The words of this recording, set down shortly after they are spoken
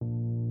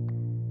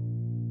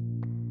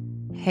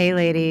Hey,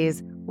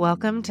 ladies,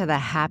 welcome to the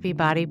Happy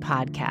Body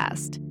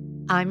Podcast.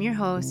 I'm your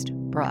host,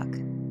 Brooke.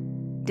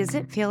 Does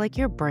it feel like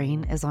your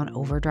brain is on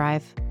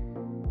overdrive?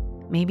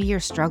 Maybe you're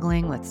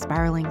struggling with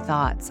spiraling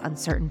thoughts,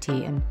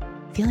 uncertainty, and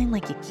feeling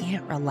like you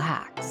can't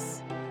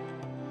relax.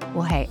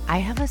 Well, hey, I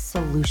have a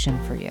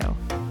solution for you.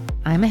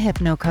 I'm a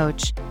hypno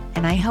coach,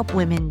 and I help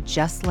women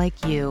just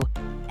like you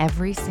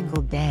every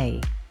single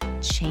day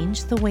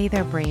change the way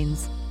their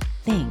brains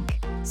think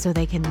so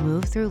they can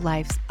move through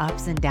life's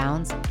ups and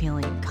downs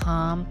feeling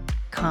calm,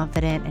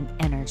 confident, and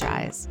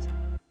energized.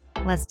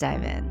 Let's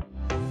dive in.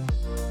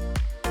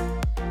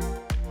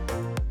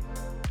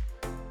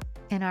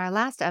 In our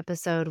last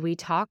episode, we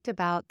talked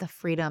about the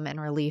freedom and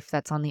relief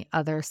that's on the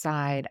other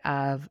side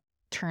of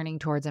turning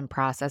towards and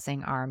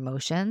processing our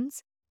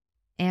emotions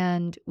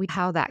and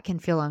how that can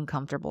feel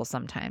uncomfortable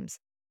sometimes.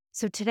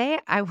 So today,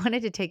 I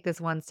wanted to take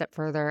this one step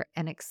further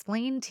and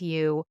explain to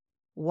you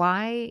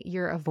why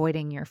you're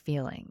avoiding your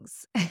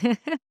feelings.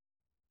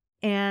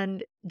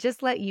 And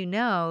just let you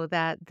know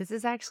that this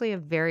is actually a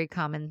very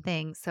common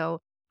thing.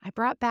 So I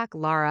brought back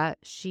Laura.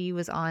 She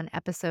was on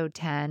episode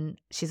 10.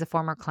 She's a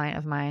former client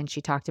of mine.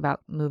 She talked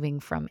about moving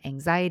from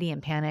anxiety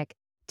and panic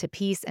to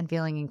peace and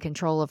feeling in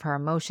control of her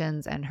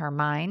emotions and her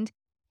mind.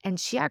 And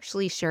she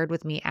actually shared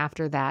with me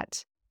after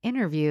that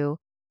interview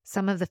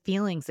some of the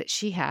feelings that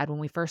she had when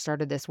we first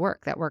started this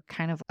work that were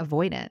kind of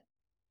avoidant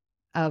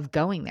of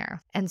going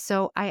there. And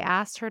so I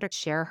asked her to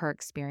share her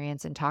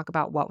experience and talk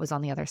about what was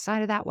on the other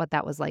side of that, what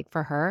that was like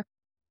for her.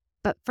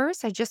 But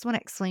first, I just want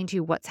to explain to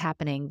you what's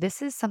happening.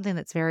 This is something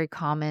that's very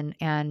common,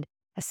 and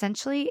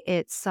essentially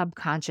it's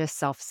subconscious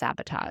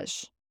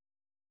self-sabotage.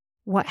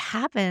 What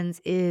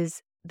happens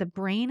is the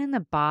brain and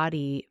the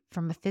body,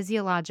 from a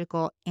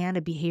physiological and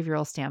a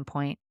behavioral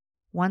standpoint,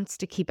 wants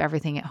to keep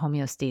everything at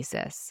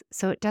homeostasis.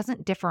 So it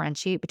doesn't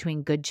differentiate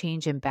between good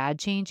change and bad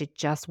change. It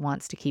just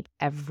wants to keep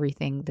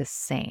everything the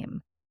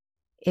same.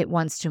 It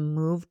wants to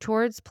move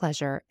towards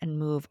pleasure and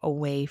move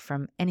away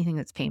from anything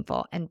that's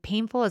painful. And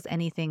painful is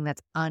anything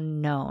that's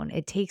unknown.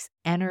 It takes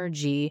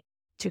energy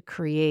to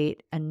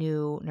create a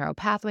new neural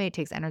pathway. It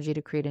takes energy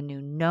to create a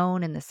new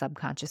known in the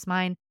subconscious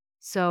mind.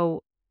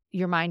 So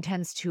your mind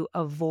tends to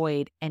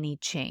avoid any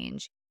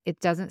change. It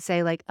doesn't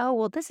say like, oh,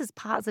 well, this is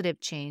positive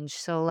change,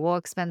 so we'll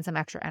expend some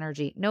extra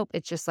energy. Nope.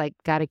 It's just like,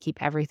 got to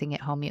keep everything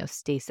at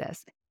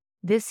homeostasis.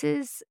 This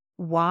is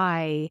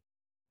why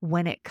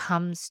when it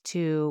comes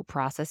to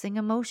processing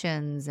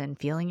emotions and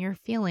feeling your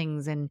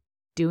feelings and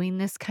doing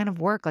this kind of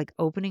work, like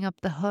opening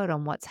up the hood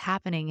on what's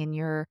happening in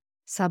your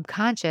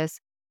subconscious,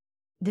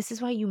 this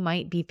is why you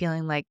might be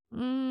feeling like,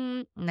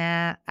 nah,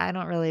 I'm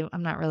not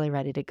really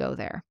ready to go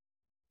there.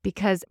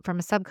 Because from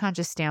a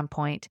subconscious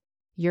standpoint,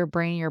 your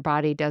brain, your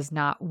body does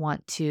not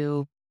want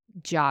to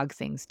jog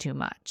things too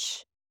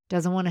much,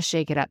 doesn't want to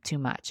shake it up too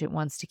much. It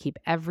wants to keep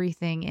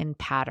everything in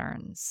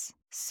patterns.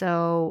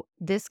 So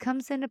this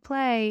comes into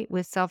play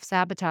with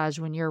self-sabotage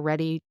when you're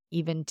ready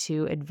even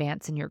to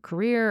advance in your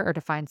career or to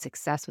find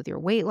success with your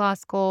weight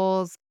loss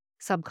goals.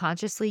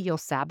 Subconsciously, you'll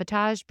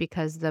sabotage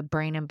because the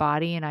brain and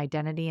body and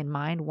identity and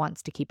mind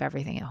wants to keep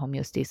everything at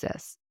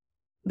homeostasis.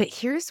 But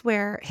here's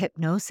where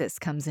hypnosis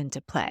comes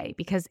into play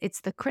because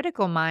it's the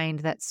critical mind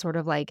that's sort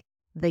of like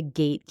the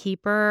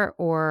gatekeeper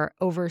or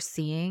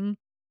overseeing,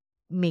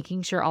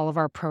 making sure all of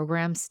our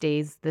program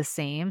stays the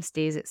same,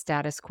 stays at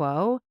status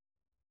quo.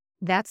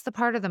 That's the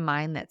part of the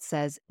mind that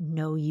says,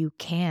 no, you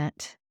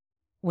can't.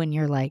 When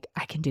you're like,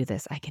 I can do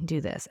this, I can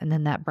do this. And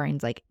then that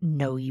brain's like,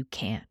 no, you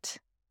can't.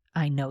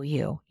 I know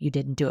you. You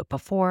didn't do it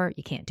before.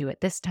 You can't do it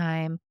this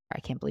time. I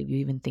can't believe you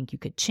even think you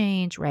could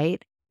change,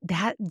 right?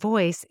 That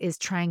voice is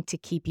trying to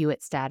keep you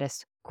at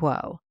status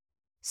quo.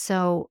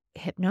 So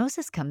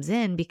hypnosis comes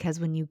in because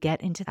when you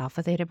get into the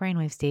alpha theta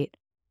brainwave state,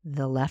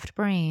 the left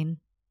brain,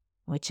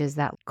 which is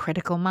that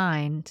critical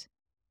mind,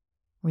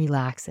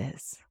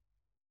 relaxes.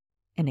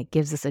 And it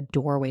gives us a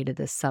doorway to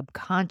the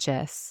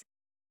subconscious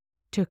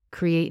to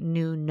create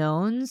new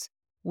knowns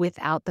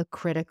without the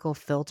critical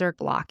filter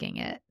blocking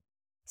it.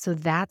 So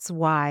that's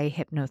why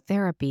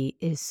hypnotherapy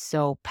is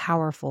so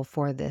powerful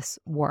for this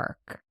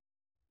work.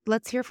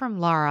 Let's hear from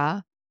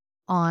Laura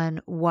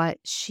on what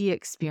she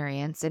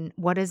experienced and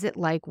what is it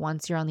like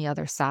once you're on the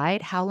other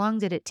side? How long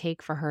did it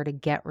take for her to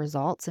get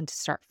results and to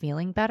start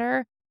feeling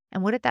better?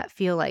 And what did that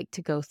feel like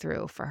to go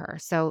through for her?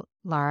 So,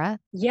 Laura.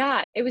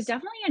 Yeah, it was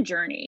definitely a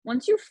journey.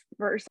 Once you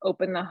first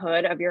open the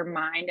hood of your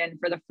mind, and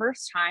for the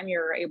first time,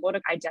 you're able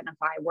to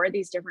identify where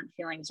these different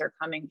feelings are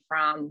coming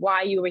from,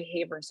 why you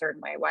behave a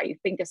certain way, why you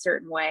think a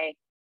certain way,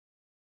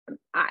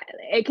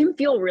 it can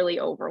feel really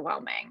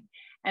overwhelming.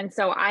 And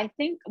so I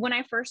think when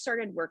I first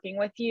started working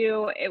with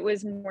you, it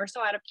was more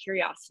so out of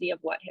curiosity of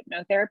what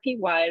hypnotherapy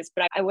was,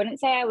 but I wouldn't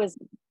say I was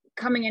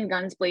coming in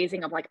guns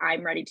blazing of like,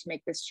 I'm ready to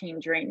make this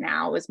change right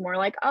now. It was more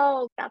like,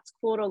 oh, that's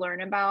cool to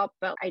learn about.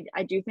 But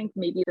I do think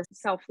maybe the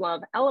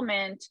self-love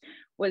element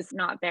was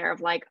not there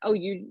of like, oh,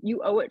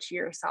 you owe it to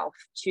yourself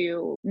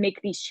to make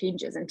these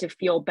changes and to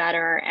feel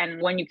better.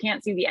 And when you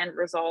can't see the end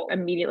result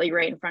immediately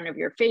right in front of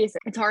your face,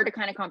 it's hard to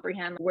kind of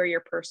comprehend where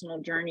your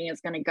personal journey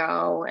is going to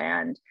go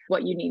and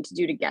what you need to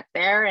do to get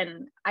there.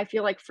 And I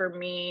feel like for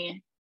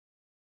me,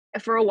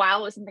 for a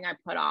while, it was something I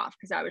put off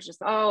because I was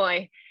just, oh,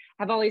 I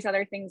have all these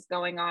other things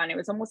going on. It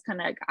was almost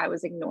kind of like I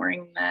was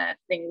ignoring the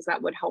things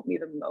that would help me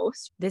the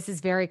most. This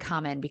is very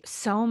common because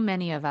so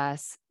many of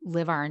us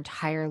live our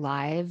entire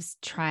lives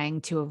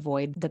trying to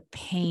avoid the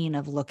pain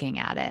of looking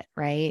at it,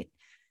 right?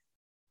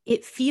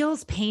 It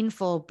feels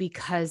painful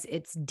because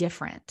it's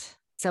different.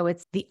 So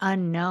it's the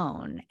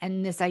unknown.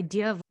 And this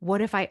idea of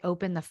what if I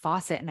open the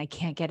faucet and I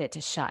can't get it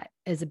to shut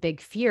is a big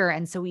fear.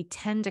 And so we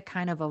tend to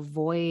kind of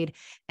avoid.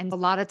 And a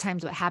lot of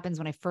times, what happens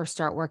when I first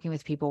start working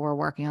with people, we're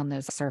working on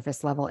those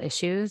surface level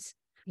issues.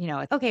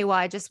 Okay, well,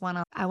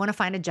 I want to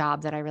find a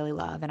job that I really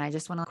love and I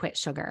just want to quit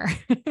sugar.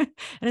 And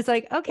it's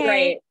like, okay,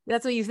 Right.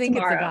 that's what you think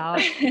it's Tomorrow.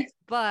 about.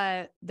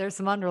 But there's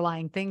some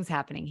underlying things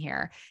happening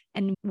here.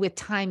 And with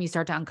time, you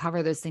start to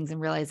uncover those things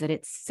and realize that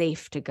it's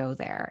safe to go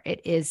there.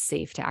 It is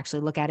safe to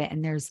actually look at it.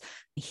 And there's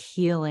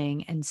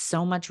healing and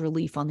so much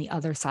relief on the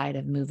other side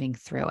of moving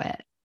through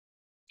it.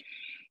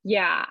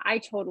 Yeah, I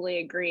totally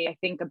agree. I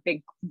think a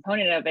big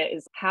component of it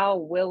is how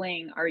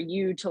willing are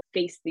you to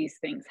face these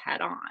things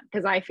head on?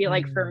 Because I feel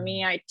like for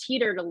me, Mm. I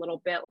teetered a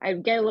little bit.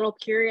 I'd get a little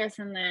curious,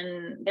 and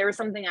then there was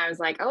something I was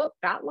like, oh,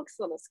 that looks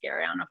a little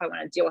scary. I don't know if I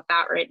want to deal with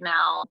that right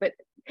now. But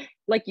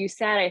like you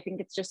said, I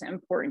think it's just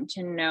important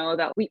to know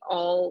that we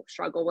all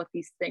struggle with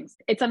these things.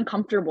 It's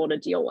uncomfortable to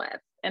deal with.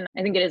 And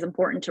I think it is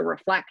important to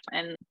reflect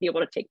and be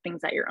able to take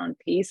things at your own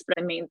pace. But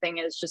the main thing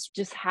is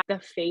just have the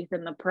faith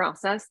in the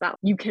process that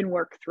you can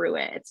work through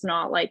it. It's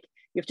not like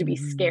you have to be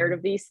scared Mhm.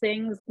 of these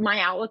things. My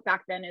outlook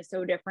back then is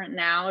so different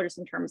now, just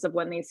in terms of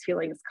when these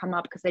feelings come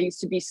up, because I used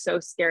to be so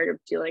scared of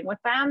dealing with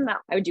them that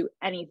I would do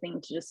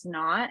anything to just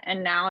not.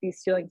 And now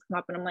these feelings come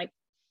up and I'm like,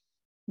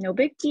 no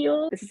big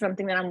deal. This is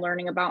something that I'm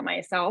learning about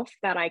myself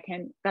that I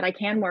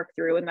can work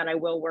through and that I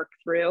will work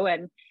through.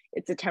 And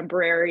it's a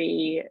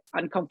temporary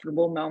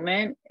uncomfortable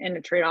moment and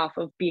a trade-off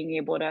of being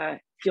able to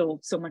feel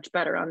so much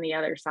better on the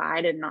other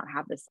side and not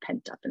have this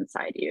pent up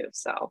inside you.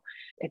 So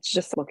it's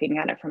just looking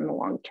at it from the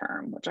long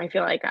term, which I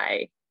feel like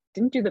I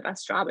didn't do the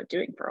best job at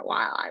doing for a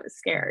while. I was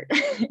scared.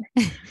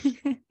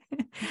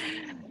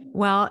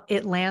 Well,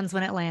 it lands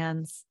when it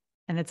lands.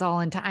 And it's all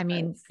in time. I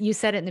mean, Yes. you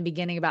said it in the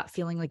beginning about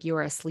feeling like you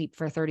were asleep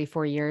for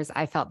 34 years.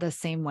 I felt the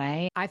same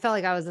way. I felt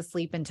like I was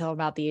asleep until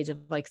about the age of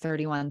like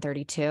 31,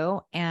 32.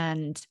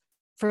 And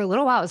for a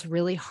little while, it was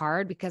really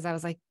hard because I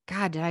was like,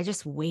 God, did I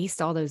just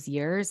waste all those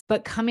years?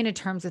 But coming to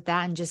terms with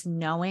that and just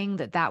knowing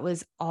that that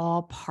was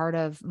all part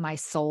of my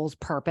soul's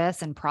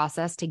purpose and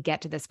process to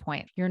get to this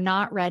point. You're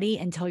not ready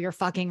until you're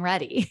fucking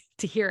ready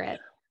to hear it.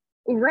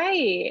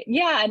 Right.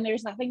 Yeah. And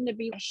there's nothing to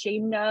be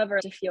ashamed of or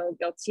to feel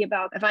guilty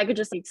about. If I could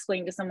just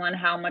explain to someone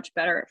how much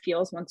better it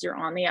feels once you're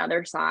on the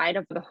other side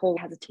of the whole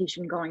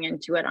hesitation going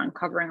into it,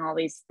 uncovering all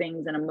these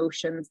things and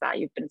emotions that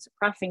you've been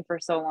suppressing for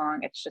so long.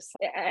 It's just,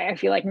 I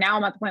feel like now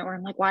I'm at the point where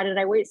I'm like, why did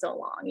I wait so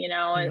long? And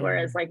Yeah.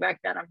 whereas like back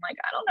then, I'm like,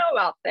 I don't know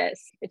about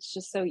this. It's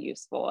just so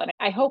useful. And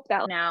I hope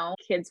that now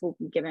kids will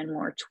be given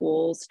more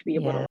tools to be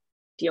able to Yeah.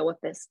 deal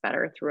with this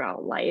better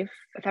throughout life.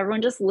 If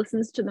everyone just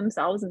listens to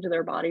themselves and to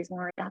their bodies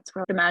more, that's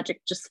where the magic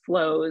just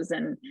flows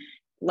and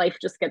life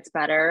just gets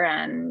better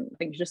and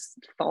things just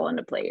fall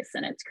into place.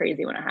 And it's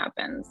crazy when it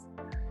happens.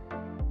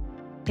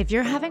 If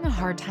you're having a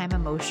hard time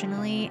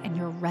emotionally and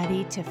you're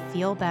ready to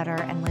feel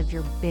better and live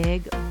your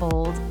big,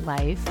 bold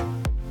life,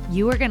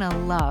 you are going to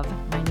love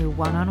my new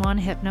one-on-one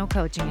hypno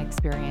coaching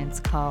experience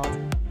called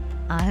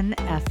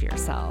Unf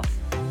Yourself.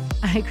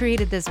 I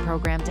created this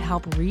program to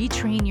help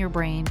retrain your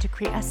brain to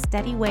create a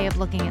steady way of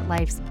looking at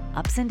life's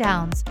ups and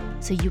downs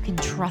so you can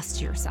trust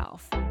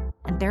yourself.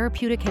 And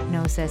therapeutic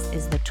hypnosis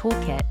is the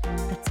toolkit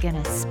that's going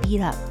to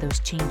speed up those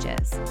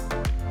changes.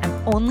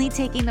 I'm only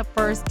taking the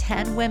first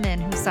 10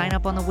 women who sign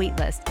up on the wait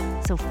list.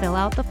 So fill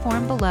out the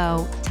form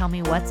below, tell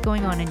me what's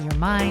going on in your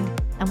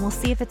mind, and we'll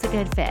see if it's a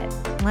good fit.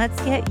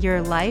 Let's get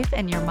your life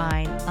and your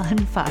mind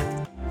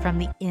unfucked from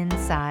the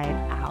inside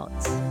out.